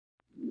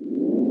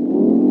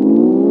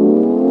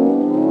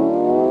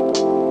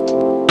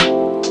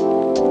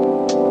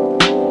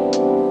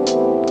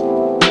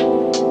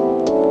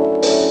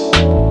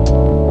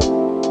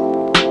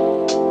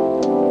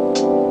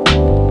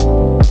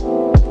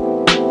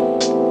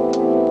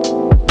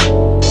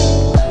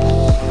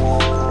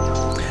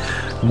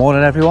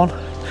Morning everyone,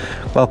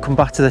 welcome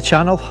back to the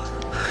channel,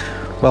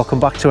 welcome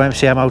back to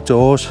MCM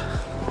Outdoors.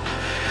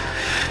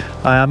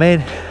 I am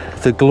in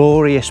the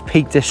glorious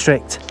Peak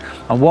District,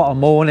 and what a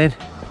morning.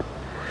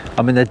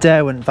 I'm in the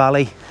Derwent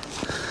Valley,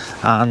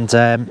 and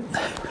I'm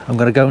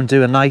going to go and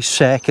do a nice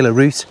circular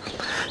route.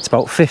 It's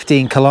about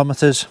 15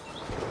 kilometres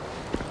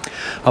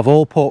of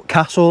Alport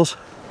Castles.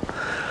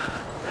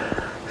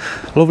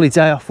 Lovely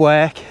day off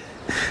work,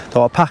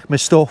 thought I'd pack my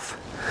stuff.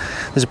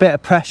 There's a bit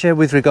of pressure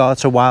with regard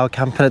to wild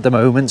camping at the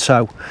moment,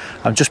 so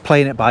I'm just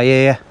playing it by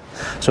ear.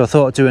 So I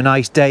thought I'd do a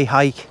nice day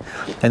hike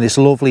in this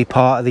lovely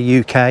part of the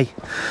UK.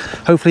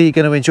 Hopefully you're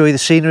going to enjoy the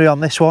scenery on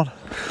this one.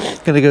 I'm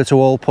going to go to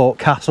Alport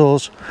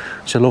Castles.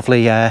 It's a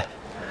lovely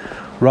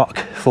rock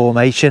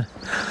formation.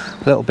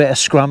 A little bit of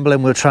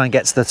scrambling, we'll try and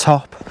get to the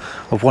top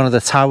of one of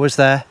the towers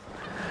there.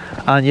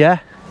 And yeah,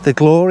 the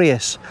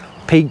glorious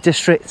Peak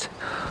District.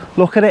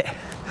 Look at it,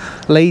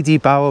 Lady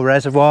Bower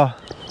Reservoir.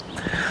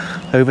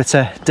 Over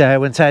to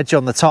Derwent Edge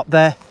on the top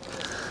there.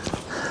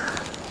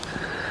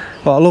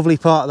 What a lovely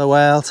part of the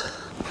world,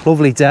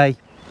 lovely day,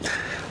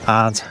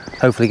 and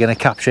hopefully going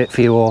to capture it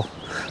for you all.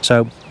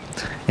 So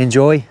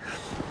enjoy.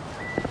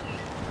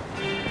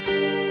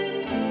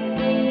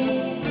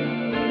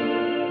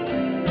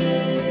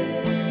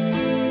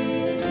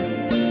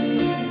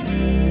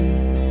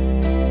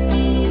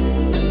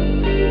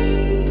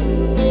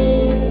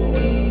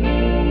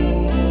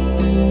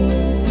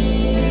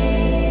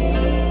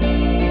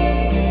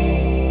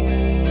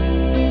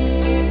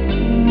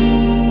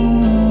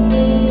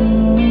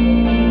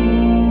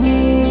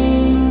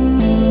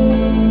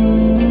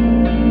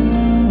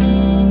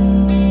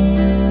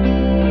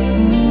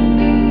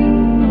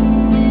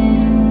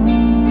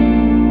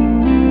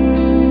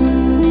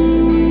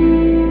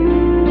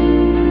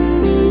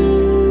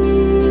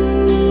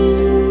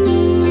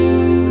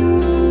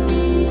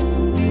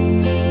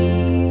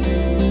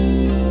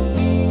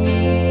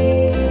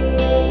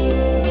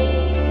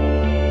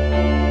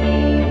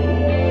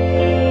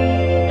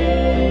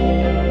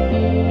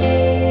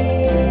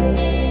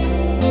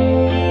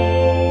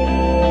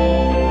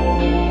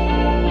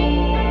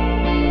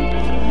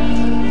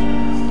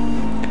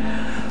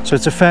 So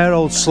it's a fair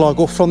old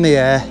slog up from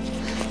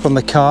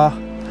the car.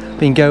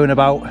 Been going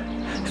about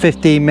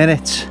 15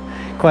 minutes,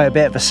 quite a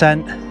bit of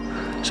ascent,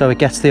 so it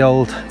gets the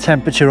old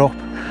temperature up.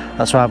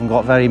 That's why I haven't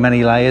got very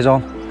many layers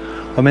on.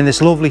 I'm in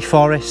this lovely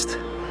forest,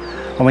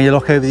 and when you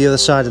look over the other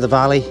side of the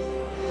valley,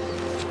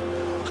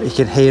 you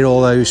can hear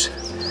all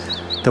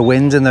the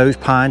wind and those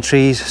pine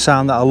trees,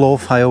 sound that I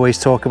love. I always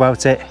talk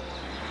about it.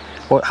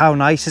 But how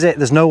nice is it?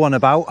 There's no one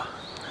about,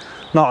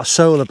 not a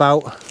soul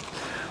about,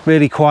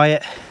 really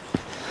quiet.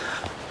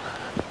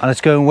 And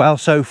it's going well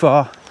so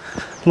far,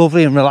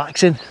 lovely and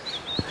relaxing.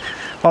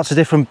 Lots of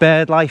different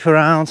bird life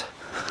around.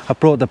 I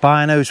brought the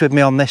binos with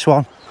me on this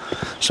one,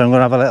 so I'm going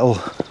to have a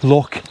little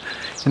look,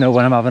 you know,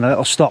 when I'm having a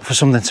little stop for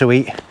something to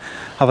eat,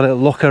 have a little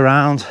look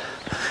around.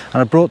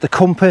 And I brought the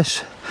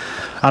compass,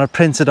 and I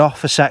printed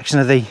off a section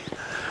of the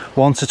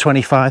 1 to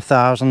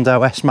 25,000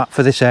 OS map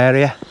for this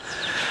area.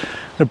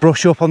 To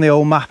brush up on the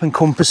old map and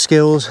compass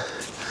skills.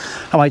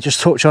 I might just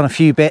touch on a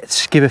few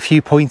bits, give a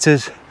few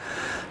pointers.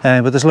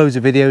 But there's loads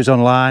of videos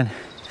online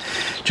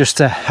just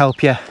to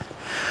help you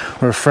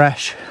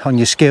refresh on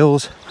your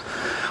skills.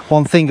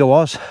 One thing I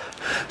was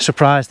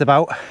surprised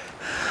about,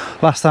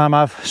 last time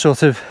I've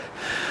sort of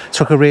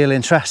took a real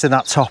interest in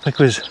that topic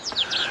was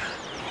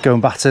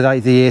going back to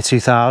like the year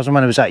 2000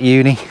 when I was at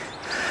uni.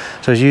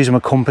 So I was using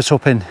my compass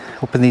up in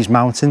these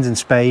mountains in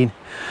Spain,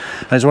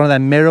 and it's one of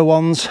them mirror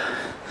ones,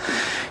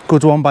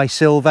 good one by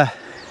Silver,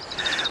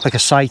 like a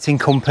sighting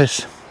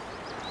compass,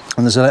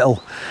 and there's a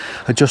little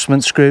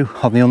adjustment screw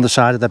on the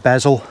underside of the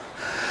bezel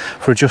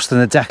for adjusting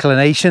the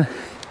declination.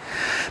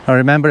 I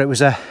remember it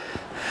was a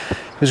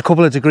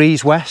couple of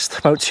degrees west,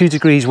 about 2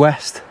 degrees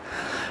west,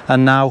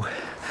 and now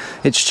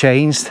it's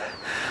changed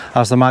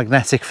as the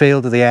magnetic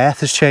field of the earth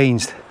has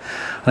changed,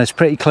 and it's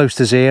pretty close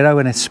to zero,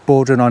 and it's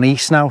bordering on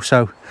east now,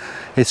 so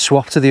it's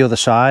swapped to the other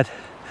side.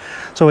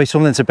 It's always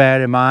something to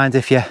bear in mind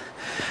if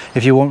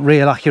you want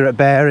real accurate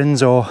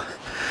bearings, or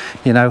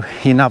you know,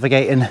 you're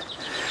navigating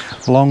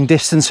long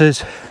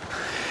distances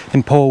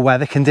in poor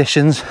weather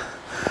conditions,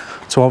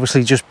 to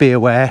obviously just be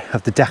aware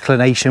of the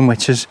declination,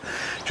 which is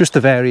just a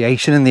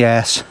variation in the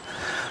Earth's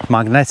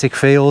magnetic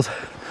field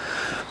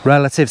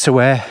relative to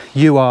where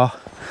you are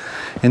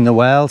in the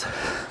world.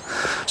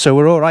 So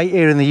we're all right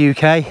here in the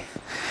UK,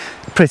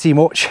 pretty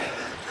much.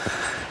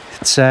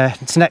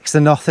 It's next to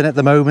nothing at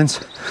the moment,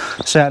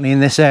 certainly in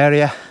this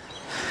area.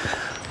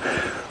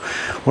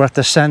 We're at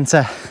the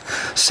centre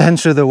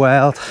of the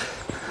world.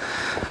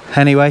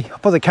 Anyway, I'll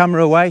put the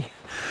camera away.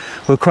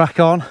 We'll crack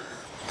on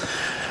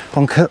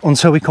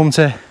until we come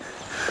to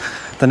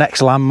the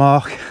next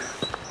landmark.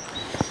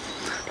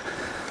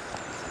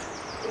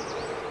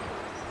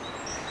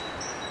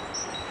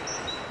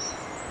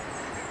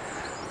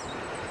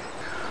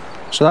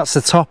 So that's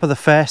the top of the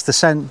first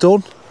ascent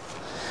done.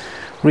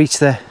 Reach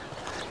the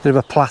bit of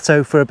a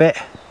plateau for a bit.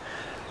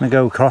 I'm going to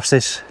go across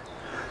this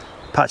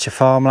patch of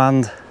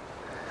farmland,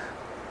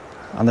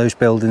 and those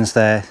buildings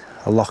there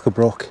a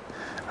Lockabrook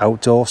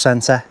outdoor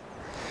centre.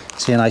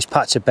 See a nice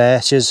patch of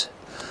birches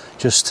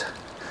just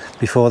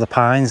before the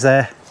pines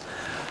there.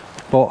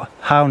 But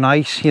how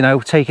nice, you know,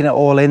 taking it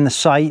all in, the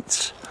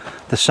sights,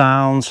 the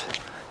sounds.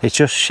 It's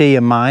just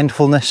sheer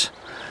mindfulness,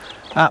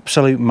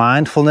 absolute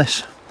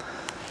mindfulness,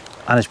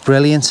 and it's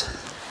brilliant.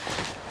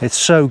 It's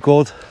so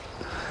good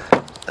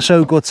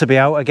to be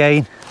out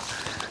again,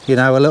 you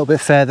know, a little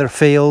bit further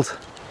afield.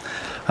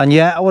 And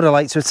yeah, I would have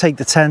liked to take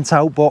the tent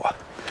out, but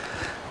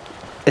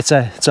it's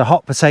a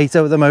hot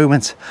potato at the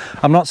moment.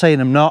 I'm not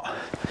saying I'm not.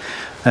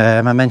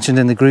 I mentioned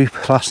in the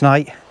group last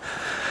night,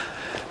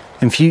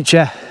 in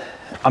future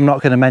I'm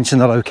not going to mention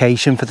the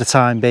location for the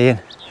time being.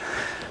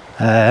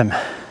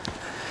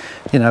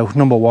 You know,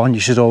 number one, you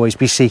should always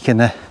be seeking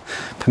the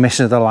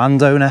permission of the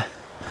landowner.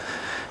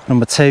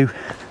 Number two,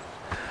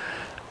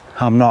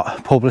 I'm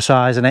not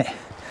publicising it.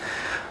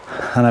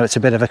 I know it's a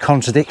bit of a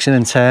contradiction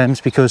in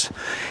terms because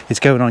it's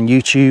going on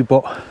YouTube,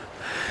 but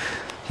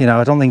you know,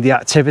 I don't think the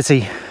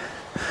activity,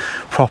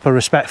 proper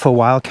respectful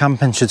wild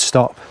camping, should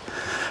stop.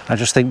 I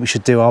just think we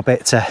should do our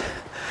bit to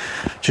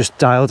just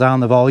dial down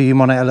the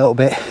volume on it a little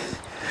bit,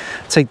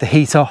 take the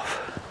heat off.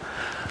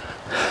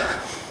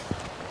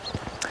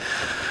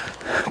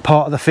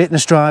 Part of the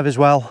fitness drive as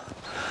well.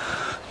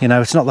 You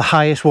know, it's not the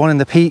highest one in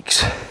the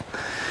peaks.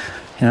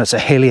 You know, it's a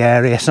hilly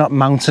area, it's not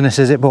mountainous,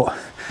 is it? But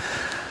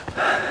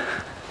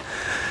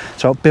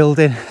it's about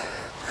building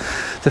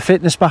the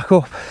fitness back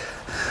up,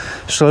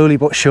 slowly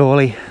but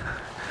surely.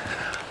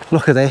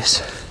 Look at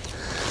this,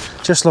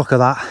 just look at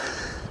that.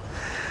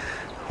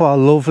 What a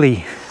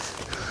lovely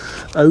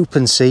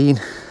open scene.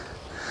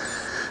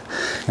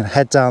 I'm gonna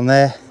head down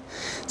there,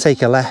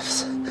 take a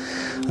left,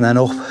 and then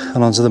up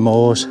and onto the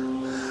moors.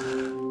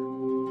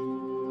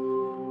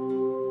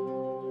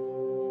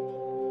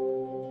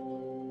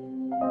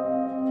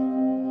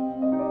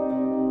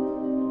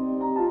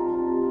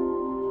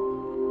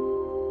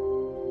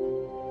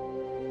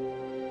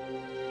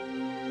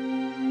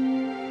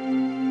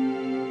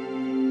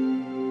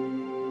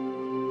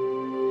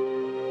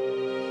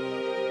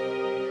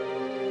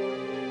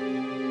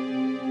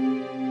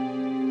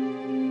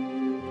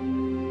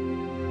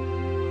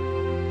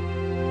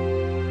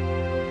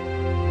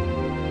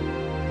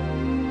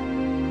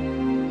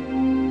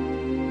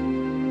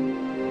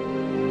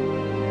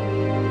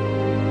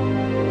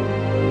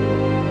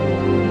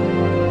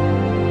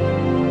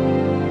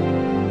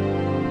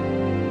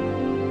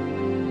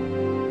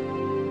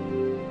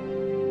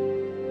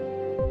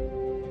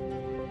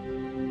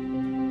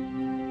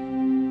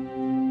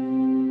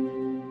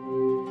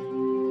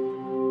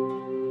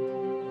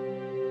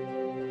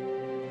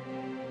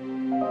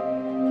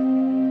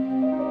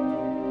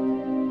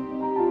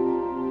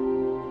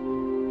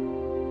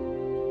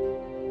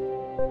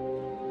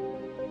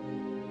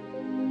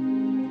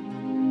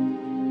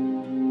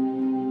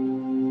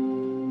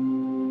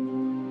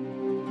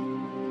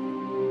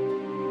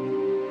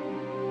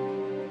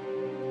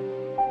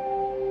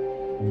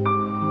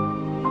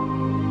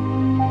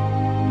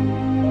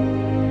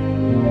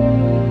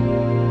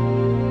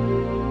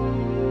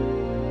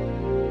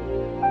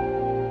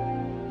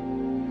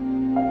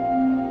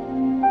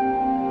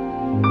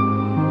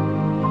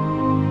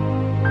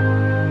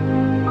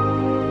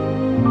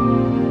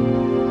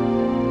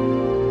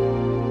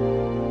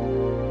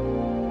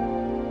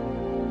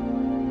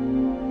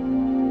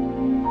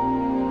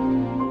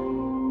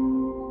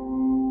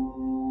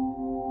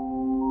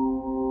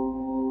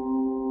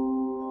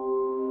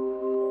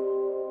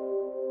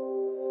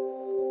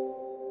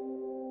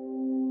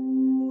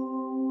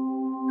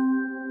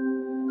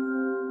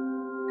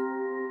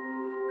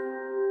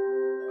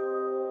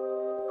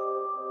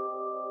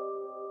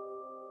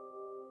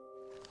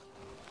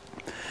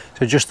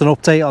 So just an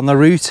update on the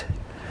route.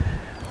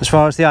 As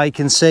far as the eye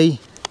can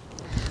see,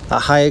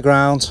 that higher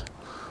ground,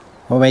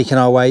 we're making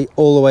our way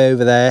all the way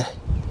over there.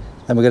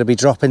 Then we're going to be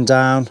dropping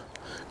down,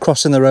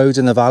 crossing the road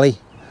in the valley,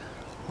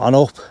 on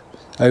up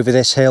over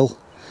this hill.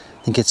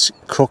 I think it's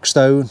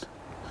Crookstone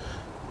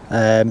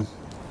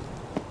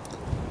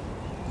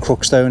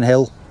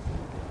Hill.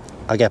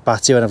 I'll get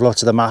back to you when I've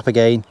looked at the map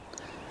again.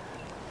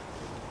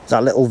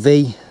 That little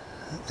V,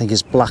 I think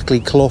it's Blackley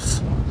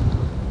Clough,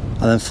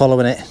 and then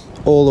following it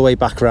all the way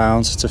back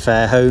round to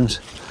Fair Homes.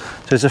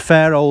 So it's a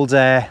fair old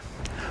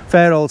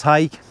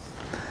hike,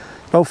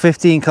 about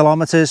 15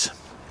 kilometres.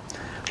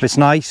 It's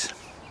nice,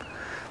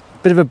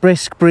 bit of a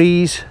brisk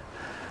breeze.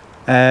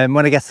 When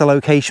I get to the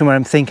location where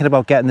I'm thinking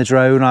about getting the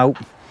drone out,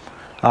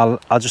 I'll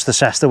just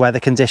assess the weather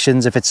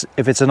conditions. If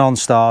it's a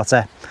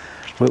non-starter,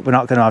 we're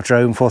not going to have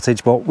drone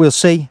footage, but we'll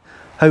see.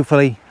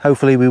 Hopefully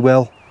we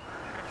will.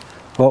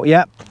 But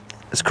yeah,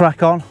 let's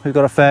crack on. We've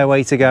got a fair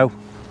way to go.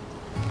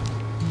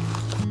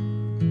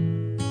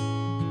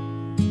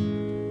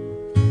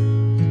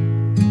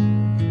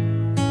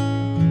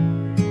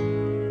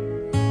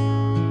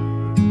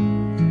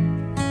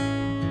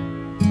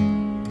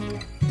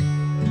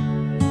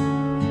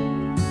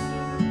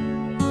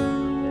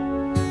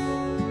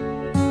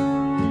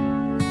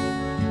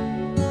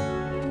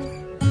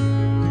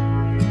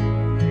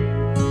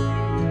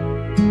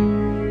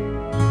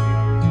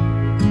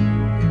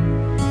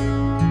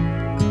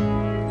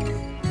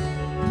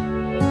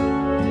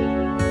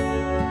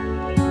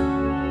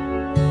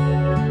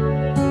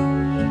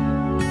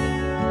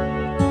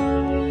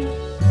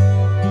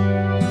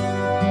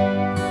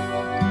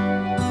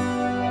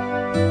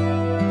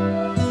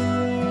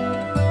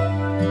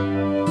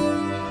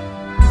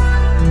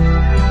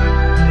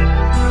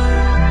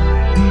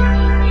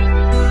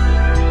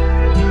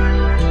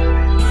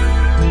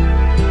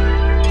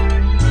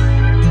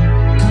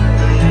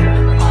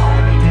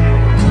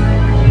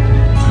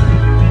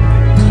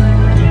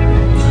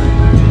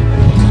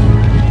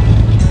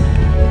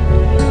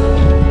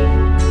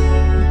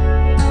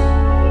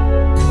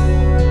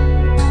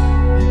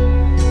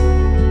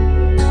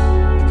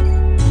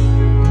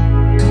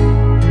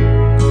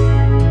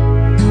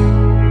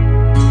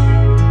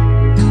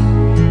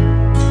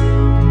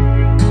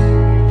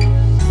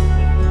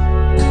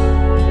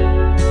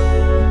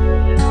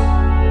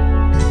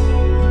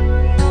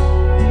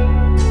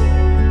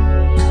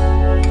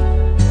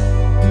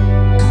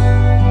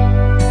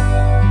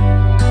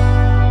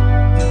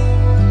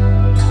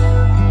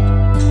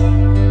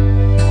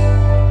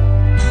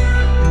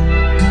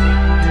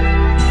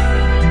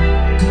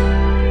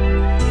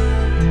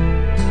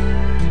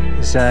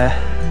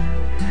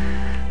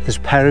 there's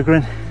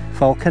peregrine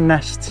falcon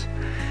nests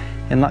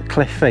in that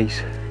cliff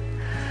face.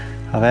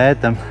 I've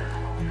heard them,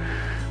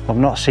 I've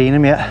not seen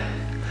them yet.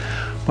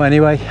 But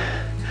anyway,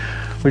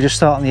 we're just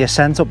starting the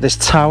ascent up this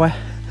tower.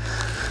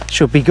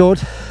 Should be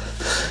good.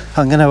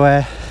 I'm gonna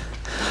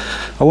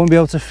I won't be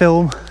able to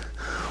film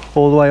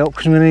all the way up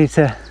because I'm gonna need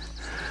to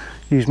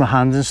use my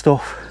hands and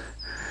stuff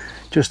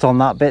just on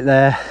that bit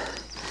there.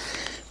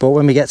 But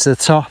when we get to the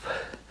top,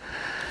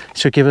 it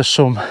should give us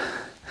some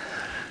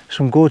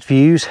good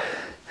views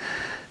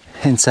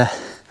into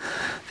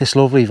this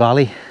lovely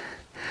valley.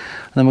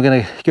 And then we're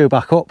going to go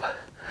back up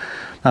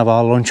and have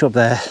our lunch up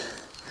there.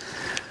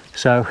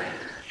 So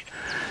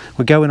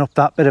we're going up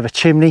that bit of a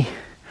chimney,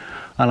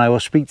 and I will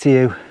speak to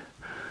you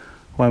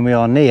when we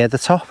are near the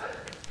top.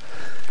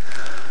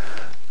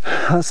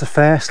 That's the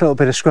first little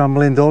bit of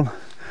scrambling done.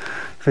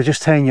 If I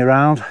just turn you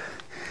around,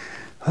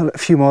 a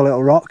few more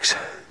little rocks,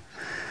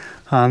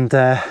 and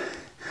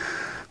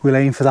we'll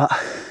aim for that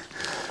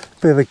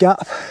bit of a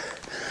gap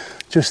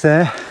just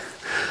there.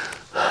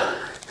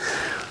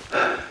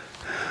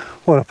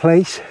 What a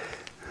place.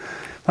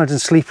 Imagine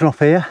sleeping up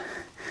here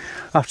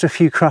after a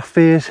few craft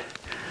beers.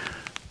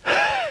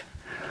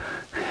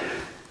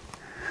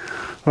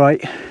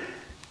 Right,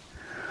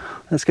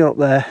 let's get up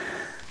there.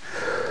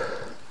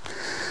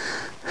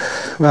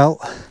 Well,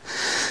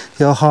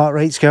 your heart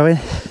rate's going,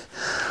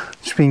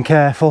 just being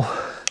careful.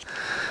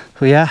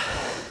 But yeah,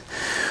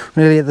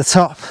 nearly at the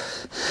top.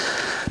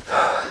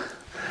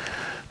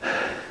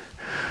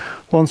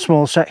 One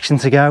small section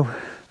to go,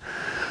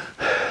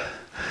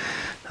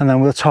 and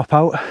then we'll top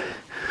out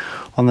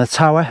on the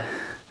tower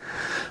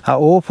at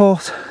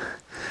Alport.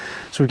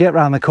 So we get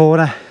round the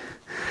corner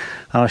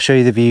and I'll show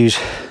you the views.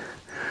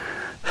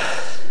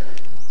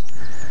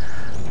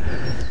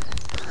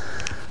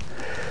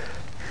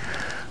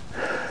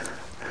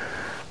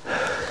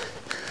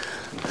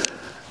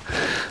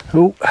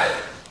 Oh,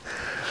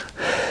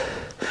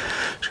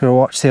 just gotta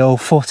watch the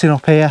old footing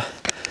up here.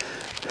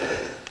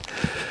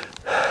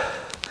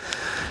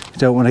 You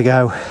don't want to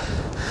go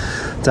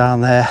down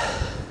there.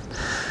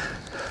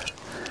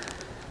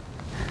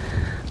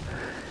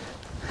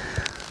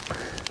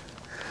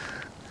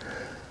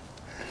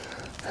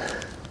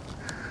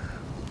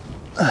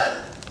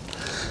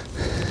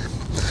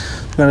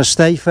 I'm going to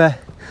stay for a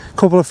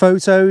couple of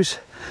photos.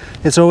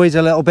 It's always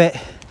a little bit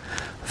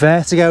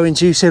vertigo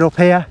inducing up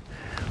here,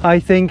 I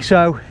think,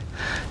 so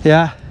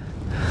yeah,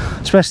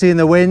 especially in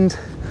the wind,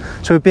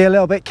 so be a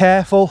little bit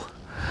careful,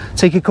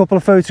 take a couple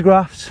of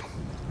photographs,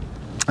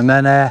 and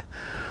then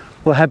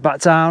we'll head back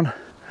down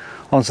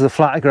onto the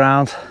flatter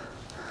ground.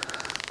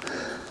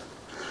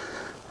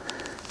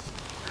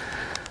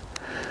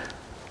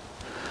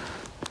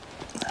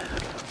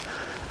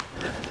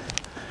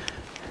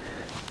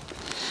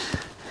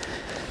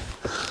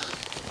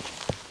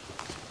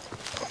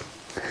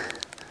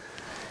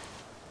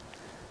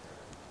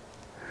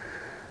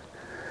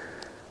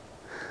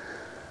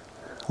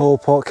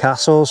 Alport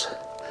Castles.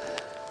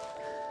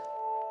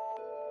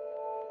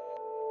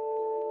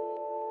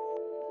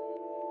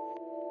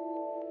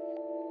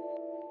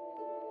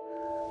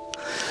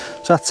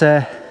 So that's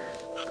a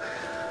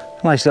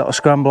nice little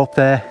scramble up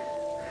there.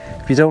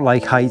 If you don't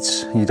like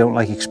heights and you don't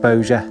like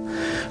exposure,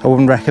 I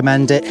wouldn't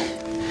recommend it.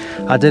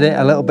 I did it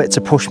a little bit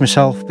to push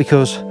myself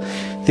because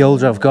the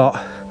older I've got,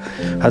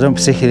 I don't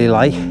particularly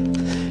like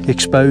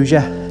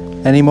exposure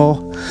anymore.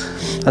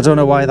 I don't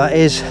know why that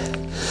is.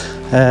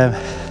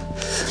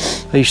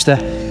 I used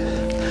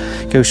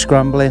to go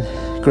scrambling,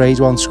 grade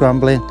 1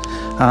 scrambling,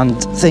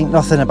 and think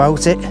nothing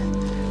about it,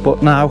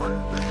 but now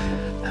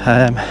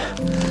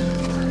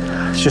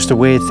it's just a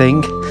weird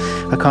thing.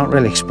 I can't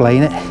really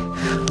explain it.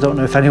 I don't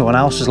know if anyone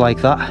else is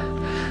like that.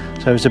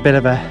 So it's a bit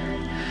of a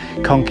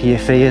conquer your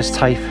fears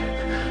type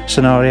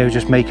scenario,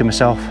 just making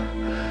myself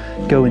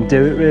go and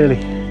do it really.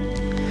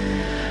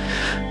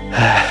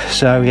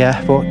 So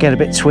yeah, but get a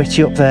bit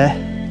twitchy up there.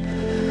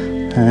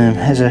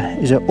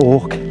 There's an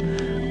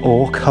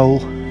orc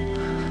hole.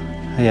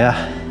 Yeah,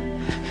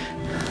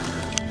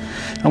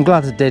 I'm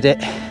glad I did it.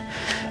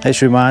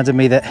 It's reminded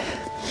me that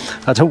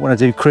I don't want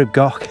to do crib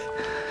gock.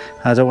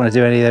 I don't want to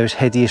do any of those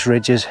hideous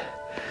ridges.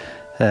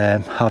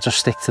 I'll just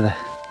stick to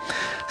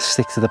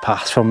the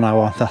path from now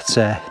on. That's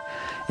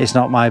it's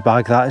not my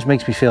bag. That it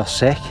makes me feel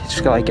sick. It's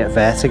just got to get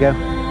vertigo.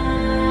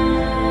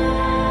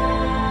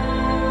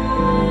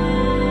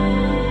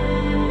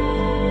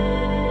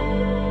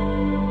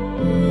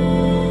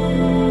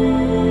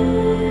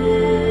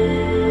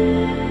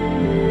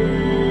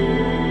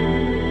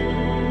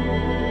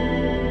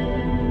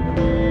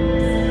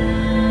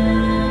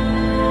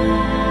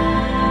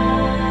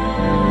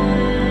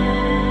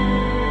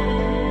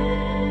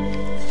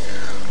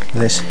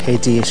 This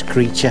hideous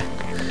creature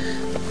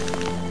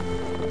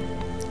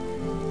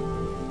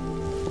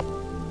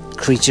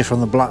from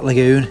the Black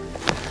Lagoon.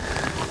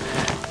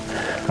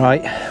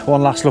 Right,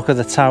 one last look at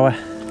the tower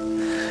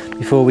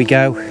before we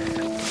go.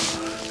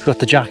 We've got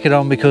the jacket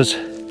on because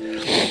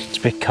it's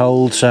a bit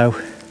cold, so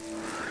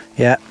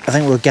yeah, I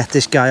think we'll get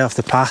this guy off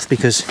the path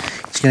because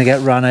he's going to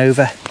get run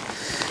over.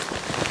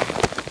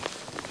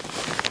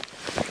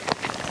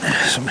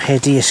 some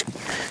hideous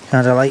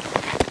kind of like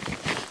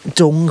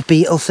dung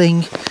beetle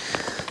thing.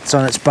 It's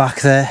on its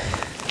back there.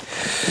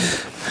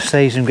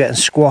 Saves him getting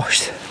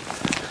squashed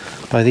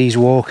by these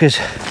walkers.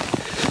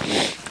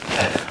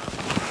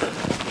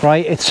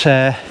 Right, it's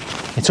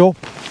up,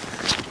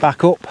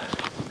 back up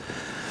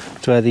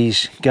to where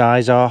these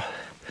guys are.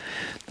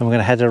 Then we're going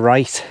to head a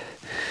right,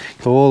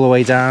 go all the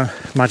way down.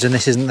 Imagine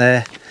this isn't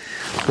there.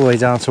 All the way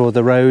down toward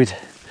the road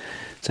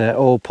to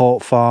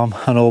Alport Farm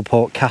and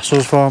Alport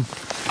Castles Farm.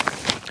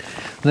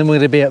 And then we're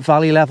going to be at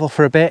valley level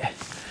for a bit,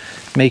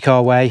 make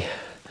our way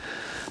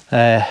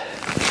in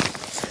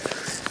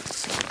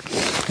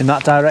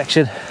that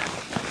direction.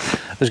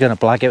 I was going to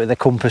blag it with the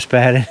compass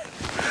bearing.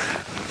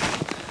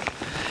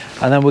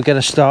 And then we're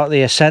going to start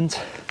the ascent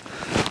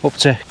up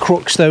to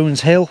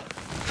Crookstones Hill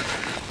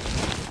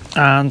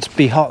and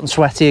be hot and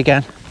sweaty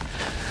again.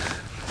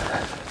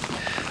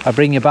 I'll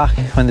bring you back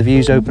when the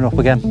views open up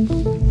again.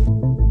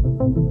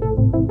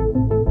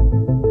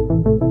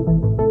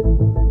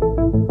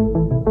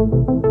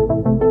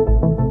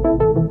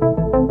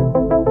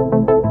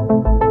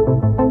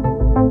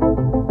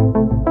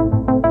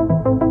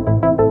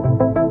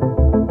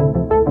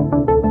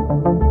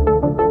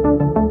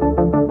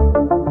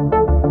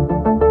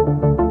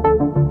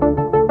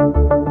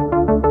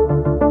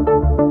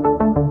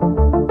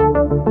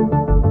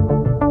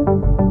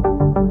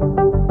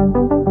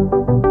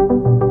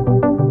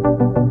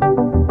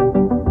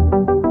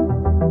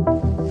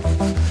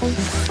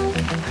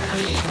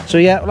 So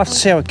yeah, we'll have to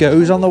see how it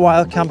goes on the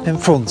wild camping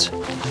front.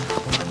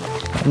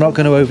 I'm not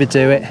going to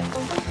overdo it,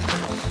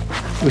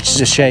 which is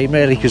a shame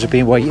really, because I've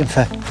been waiting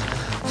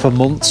for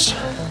months,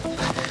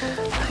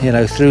 you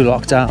know, through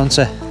lockdown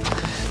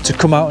to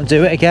come out and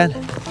do it again.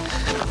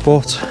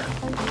 But,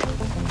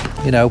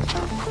 you know,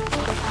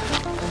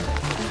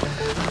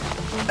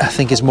 I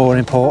think it's more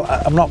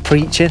important. I'm not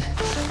preaching,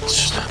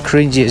 it's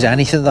cringy as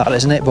anything, that,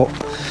 isn't it? But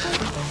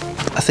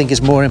I think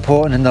it's more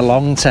important in the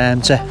long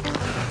term to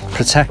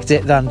protect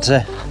it than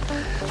to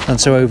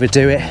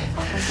overdo it.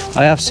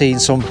 I have seen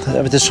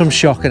there's some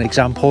shocking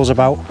examples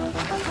about,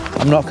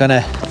 I'm not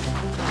gonna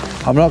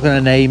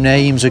name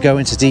names or go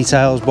into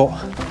details, but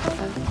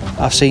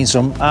I've seen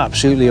some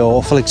absolutely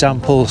awful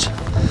examples,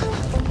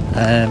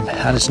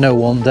 and it's no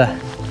wonder,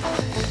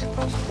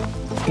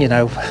 you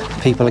know,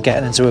 people are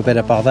getting into a bit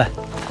of bother.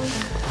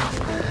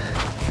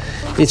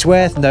 It's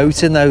worth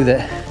noting though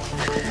that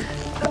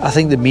I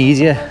think the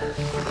media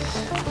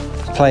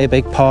play a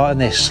big part in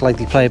this, like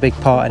they play a big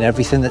part in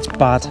everything that's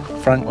bad,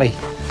 frankly.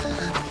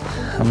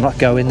 I'm not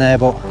going there,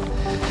 but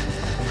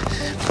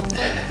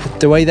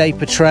the way they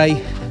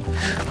portray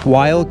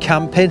wild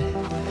camping,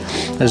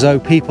 as though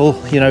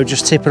people, you know,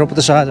 just tipping up at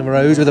the side of the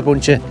road with a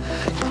bunch of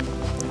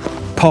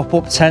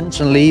pop-up tents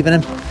and leaving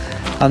them,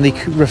 and they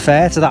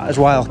refer to that as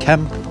wild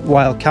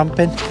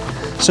camping.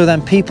 So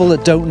then people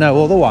that don't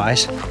know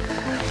otherwise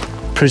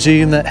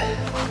presume that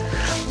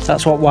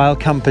that's what wild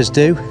campers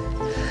do.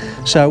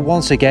 So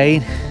once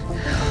again,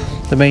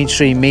 the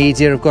mainstream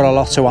media have got a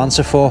lot to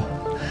answer for,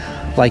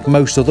 like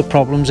most other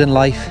problems in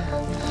life,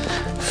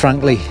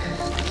 frankly.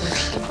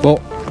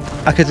 But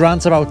I could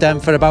rant about them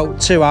for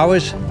about 2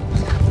 hours.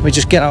 Let me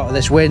just get out of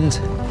this wind.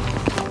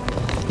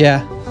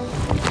 Yeah,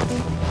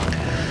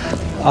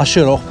 I'll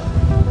shut up.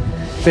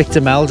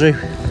 Victor Meldrew.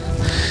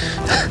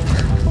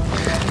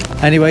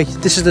 Anyway,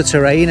 this is the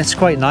terrain, it's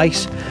quite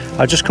nice.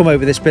 I've just come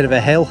over this bit of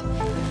a hill.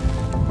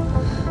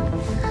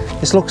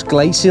 This looks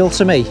glacial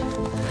to me.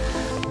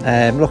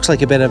 Looks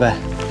like a bit of a,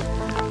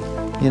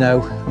 you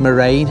know,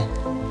 moraine,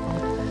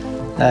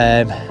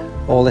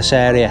 all this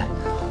area.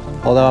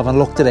 Although I haven't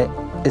looked at it,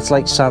 it's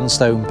like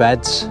sandstone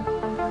beds,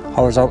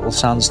 horizontal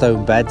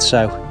sandstone beds.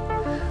 So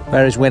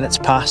whereas Winnett's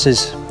Pass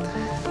is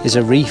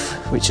a reef,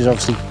 which is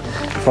obviously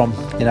from,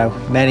 you know,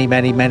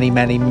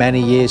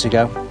 many years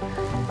ago.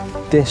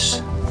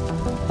 This,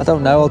 I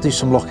don't know, I'll do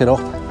some looking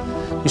up,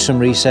 do some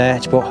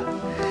research, but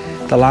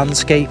the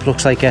landscape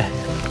looks like a,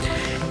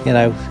 you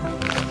know,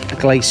 a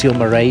glacial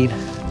moraine,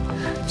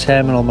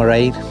 terminal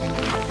moraine,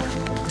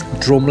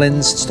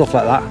 drumlins, stuff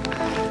like that.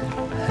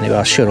 Anyway,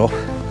 I'll shut up.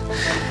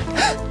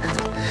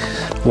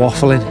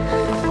 Waffling.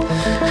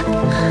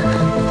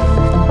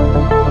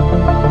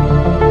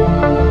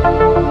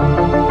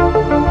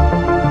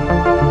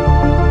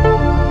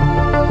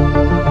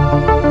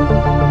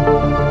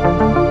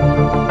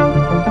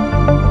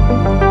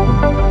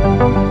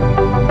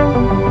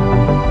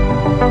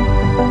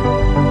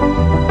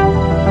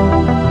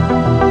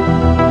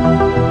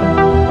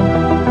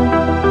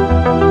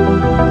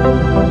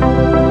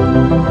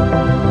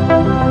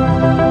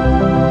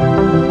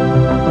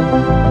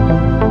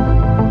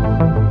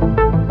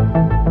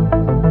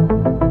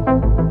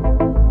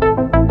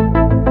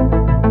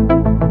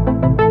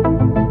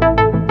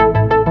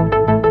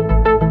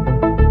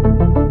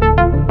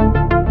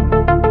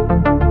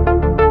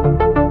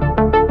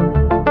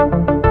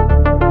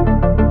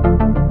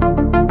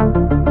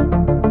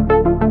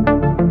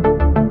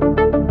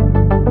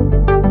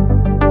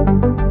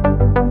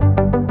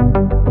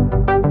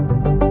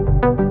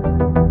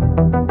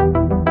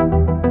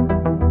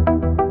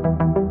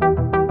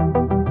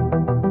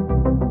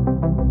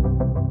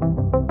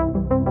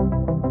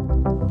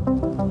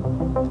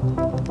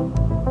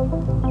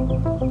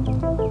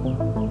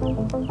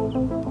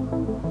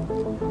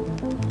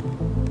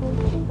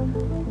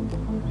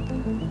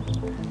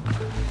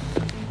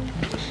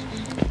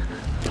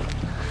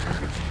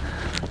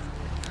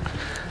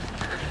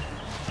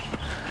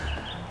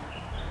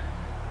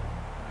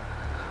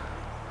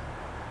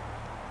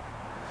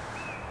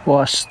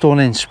 What a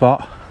stunning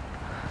spot.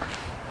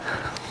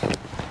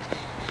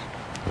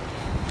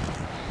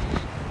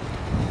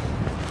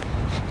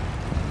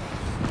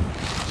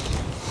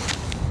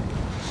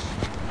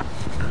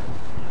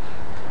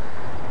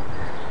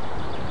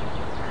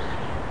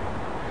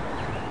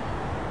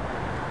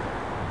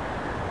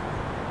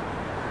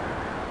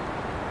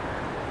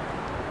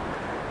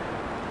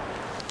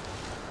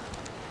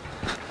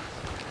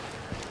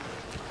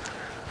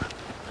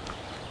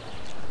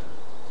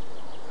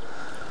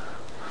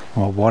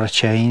 Well, what a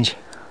change.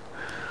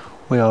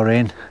 We are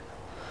in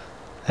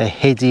a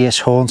hideous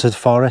haunted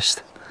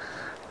forest.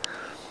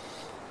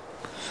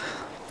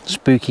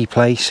 Spooky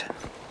place.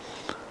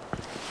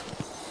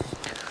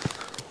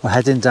 We're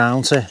heading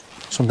down to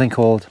something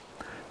called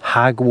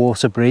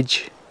Hagwater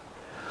Bridge.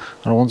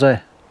 And I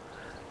wonder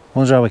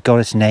how it got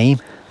its name.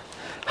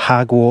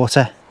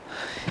 Hagwater.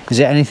 Is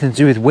it anything to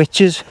do with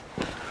witches?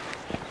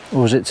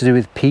 Or is it to do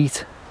with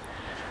peat?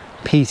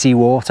 Peaty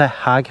water,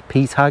 hag,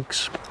 peat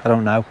hags? I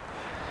don't know.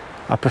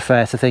 I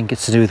prefer to think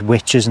it's to do with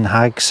witches and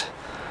hags,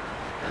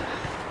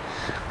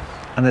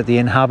 and that they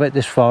inhabit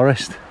this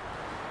forest.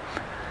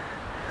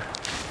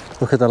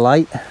 Look at the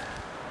light.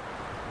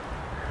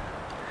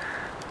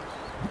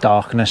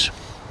 Darkness.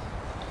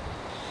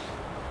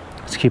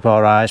 Let's keep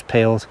our eyes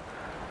peeled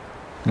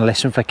and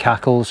listen for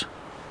cackles.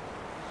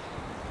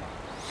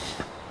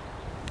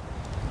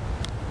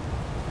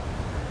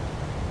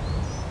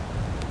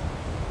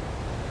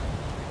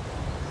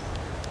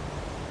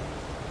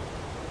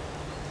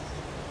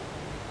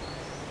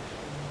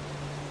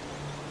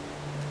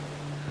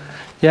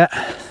 Yeah,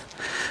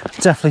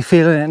 definitely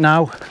feeling it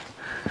now.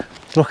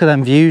 Look at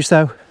them views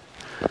though,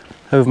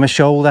 over my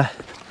shoulder.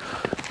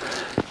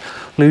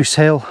 Loose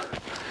Hill,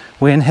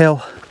 Win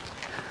Hill.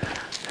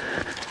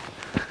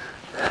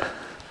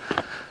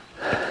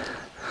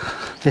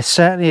 It's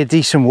certainly a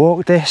decent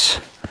walk, this.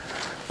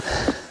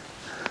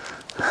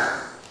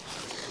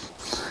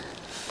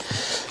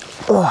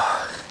 Oh.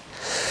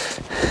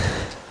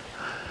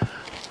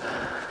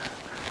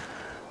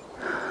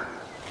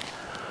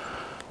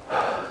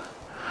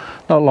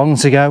 Not long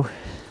to go.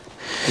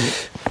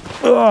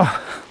 Oh,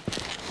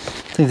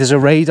 I think there's a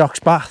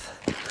Radox bath,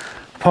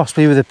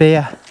 possibly with a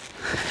beer.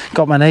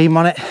 Got my name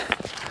on it.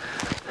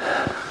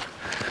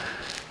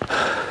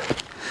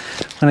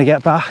 When I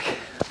get back.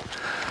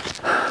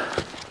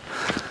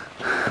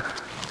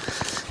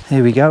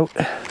 Here we go.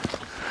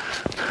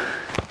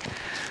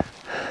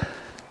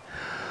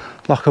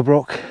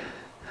 Lockerbrook,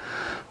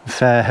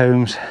 Fair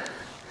Homes.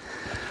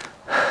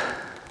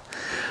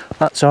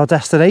 That's our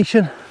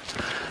destination.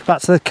 Back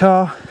to the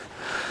car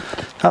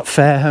at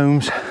Fair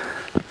Homes.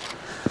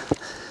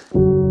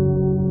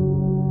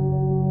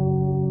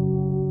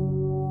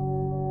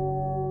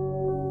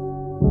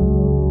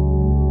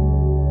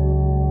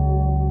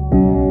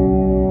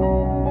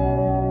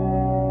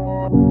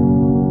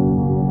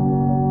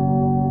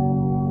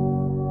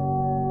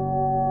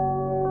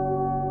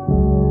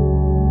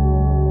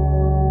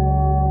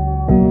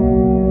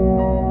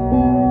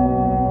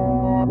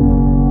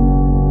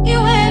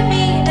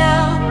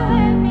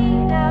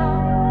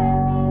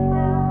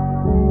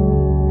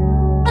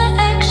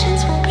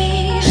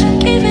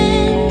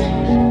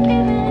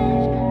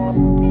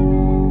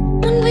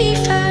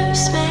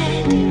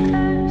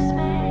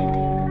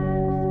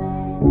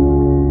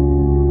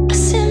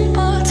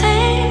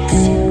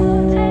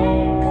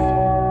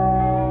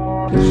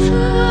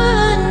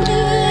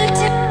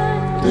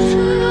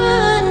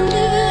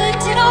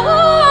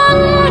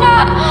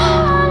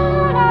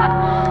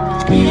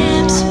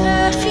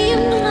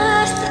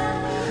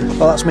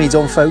 Well, that's me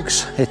done,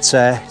 folks. It's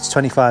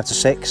 25 to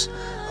 6.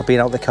 I've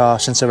been out the car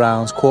since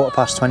around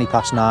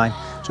 9:15,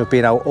 so I've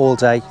been out all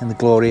day in the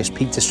glorious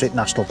Peak District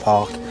National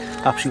Park.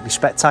 Absolutely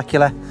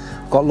spectacular.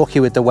 Got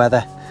lucky with the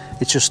weather.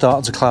 It's just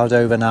starting to cloud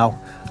over now.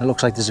 It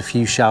looks like there's a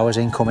few showers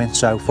incoming,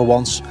 so for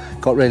once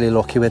got really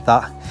lucky with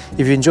that.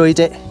 If you enjoyed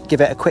it,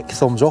 give it a quick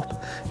thumbs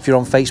up. If you're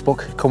on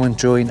Facebook, come and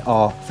join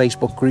our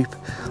Facebook group.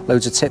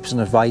 Loads of tips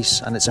and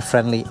advice, and it's a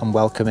friendly and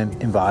welcoming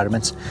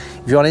environment.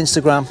 If you're on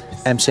Instagram,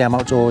 MCM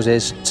Outdoors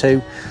is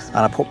too, and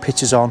I put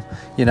pictures on,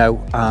 you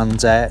know,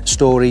 and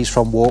stories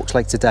from walks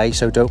like today,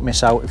 so don't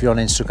miss out. If you're on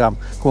Instagram,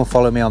 come and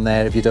follow me on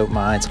there if you don't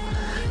mind.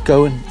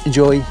 Go and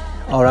enjoy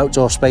our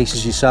outdoor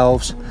spaces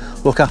yourselves,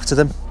 look after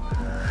them,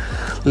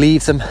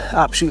 leave them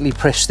absolutely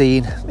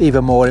pristine.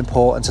 Even more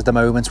important at the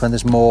moment when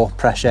there's more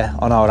pressure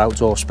on our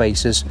outdoor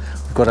spaces.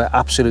 We've got to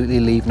absolutely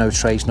leave no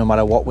trace no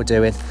matter what we're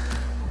doing.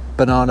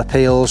 Banana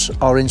peels,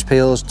 orange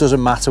peels,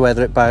 doesn't matter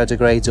whether it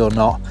biodegrades or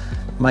not.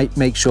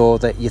 Make sure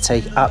that you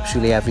take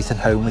absolutely everything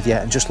home with you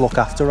and just look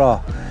after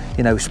our,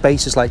 you know,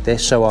 spaces like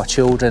this, so our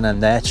children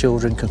and their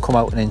children can come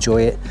out and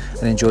enjoy it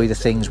and enjoy the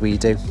things we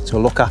do. So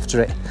look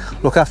after it,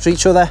 look after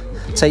each other,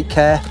 take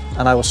care,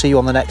 and I will see you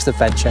on the next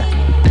adventure.